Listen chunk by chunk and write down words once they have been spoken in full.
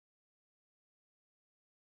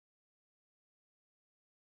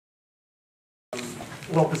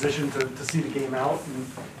well positioned to see the game out, and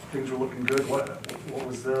things were looking good. What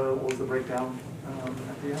was the breakdown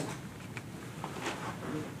at the end?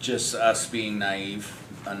 Just us being naive,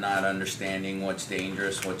 not understanding what's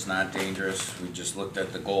dangerous, what's not dangerous. We just looked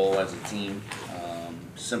at the goal as a team.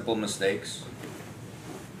 Simple mistakes.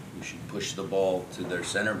 We should push the ball to their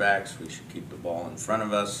center backs. We should keep the ball in front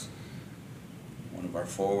of us. One of our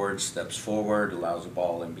forwards steps forward, allows the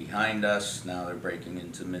ball in behind us. Now they're breaking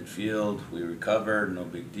into midfield. We recovered, no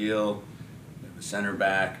big deal. We have a center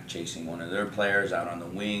back chasing one of their players out on the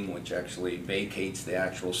wing, which actually vacates the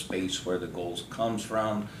actual space where the goals comes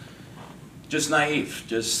from. Just naive,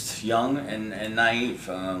 just young and naive.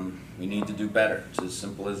 We need to do better. It's as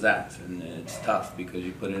simple as that. And it's tough because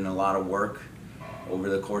you put in a lot of work over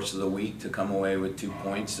the course of the week. To come away with 2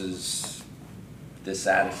 points is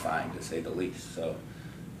dissatisfying, to say the least. So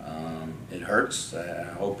it hurts. I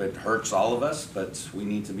hope it hurts all of us, but we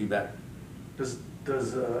need to be better. Does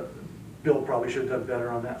Bill probably should have done better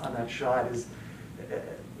on that shot?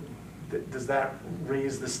 Does that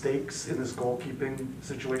raise the stakes in this goalkeeping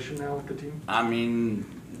situation now with the team? I mean,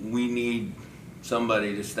 we need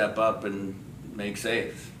somebody to step up and make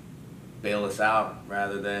saves, bail us out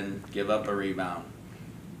rather than give up a rebound.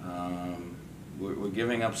 We're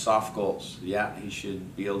giving up soft goals. Yeah, he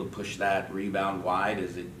should be able to push that rebound wide.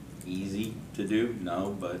 Is it easy to do?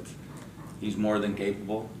 No, but he's more than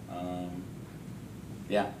capable.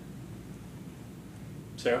 Yeah.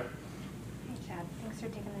 Sarah? Hi, Chad. Thanks for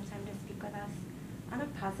taking the time to speak with us. On a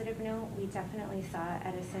positive note, we definitely saw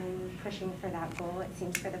Edison pushing for that goal, it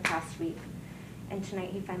seems, for the past week. And tonight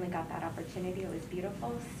he finally got that opportunity. It was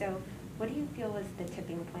beautiful. So what do you feel was the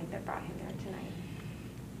tipping point that brought him there tonight?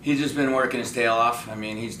 He's just been working his tail off. I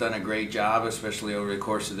mean, he's done a great job, especially over the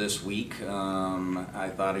course of this week.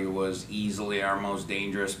 I thought he was easily our most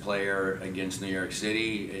dangerous player against New York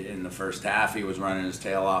City. In the first half, he was running his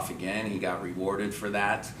tail off again. He got rewarded for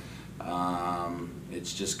that.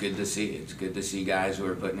 It's just good to see. It's good to see guys who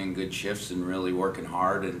are putting in good shifts and really working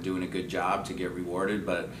hard and doing a good job to get rewarded.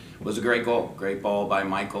 But it was a great goal. Great ball by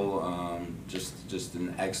Michael. Just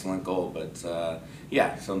an excellent goal. But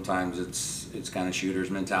yeah, sometimes it's kind of shooter's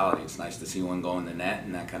mentality. It's nice to see one go in the net,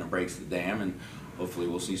 and that kind of breaks the dam, and hopefully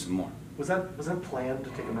we'll see some more. Was that planned to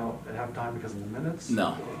take him out at halftime because of the minutes?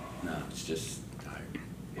 No, it's just tired.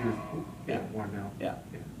 He was, yeah, worn out. Yeah.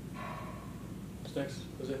 What's next?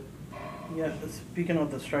 Was it? Yeah, speaking of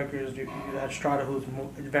the strikers, you had Strada, who's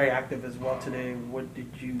very active as well today. What did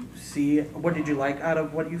you see? What did you like out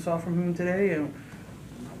of what you saw from him today? And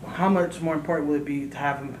how much more important will it be to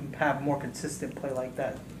have him have more consistent play like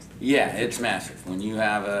that? Yeah, it's massive. When you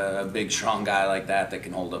have a big, strong guy like that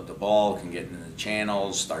can hold up the ball, can get into the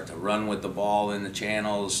channels, start to run with the ball in the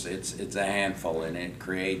channels, it's a handful, and it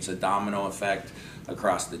creates a domino effect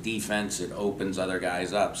across the defense. It opens other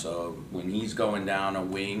guys up. So when he's going down a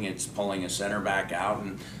wing, it's pulling a center back out,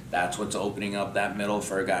 and that's what's opening up that middle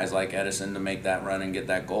for guys like Edison to make that run and get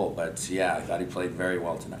that goal. But yeah, I thought he played very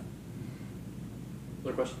well tonight.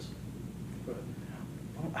 Other questions? Go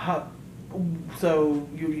ahead. So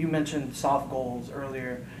you mentioned soft goals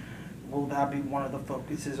earlier. Will that be one of the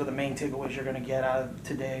focuses or the main takeaways you're going to get out of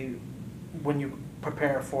today when you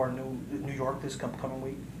prepare for New York this upcoming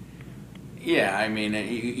week? Yeah, I mean,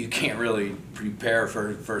 you can't really prepare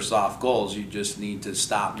for soft goals. You just need to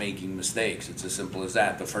stop making mistakes. It's as simple as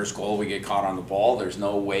that. The first goal, we get caught on the ball. There's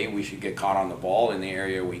no way we should get caught on the ball. In the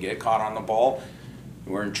area we get caught on the ball,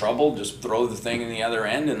 we're in trouble. Just throw the thing in the other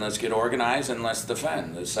end and let's get organized and let's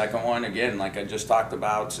defend. The second one, again, like I just talked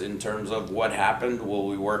about in terms of what happened, will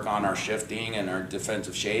we work on our shifting and our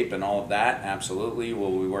defensive shape and all of that? Absolutely.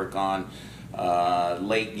 Will we work on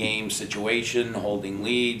late game situation, holding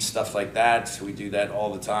leads, stuff like that? We do that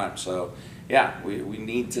all the time. So yeah, we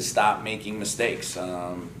need to stop making mistakes.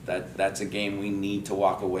 That's a game we need to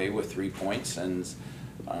walk away with 3 points, and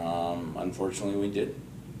unfortunately we did.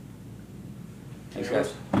 Thanks,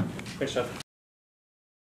 guys. Thanks, Jeff.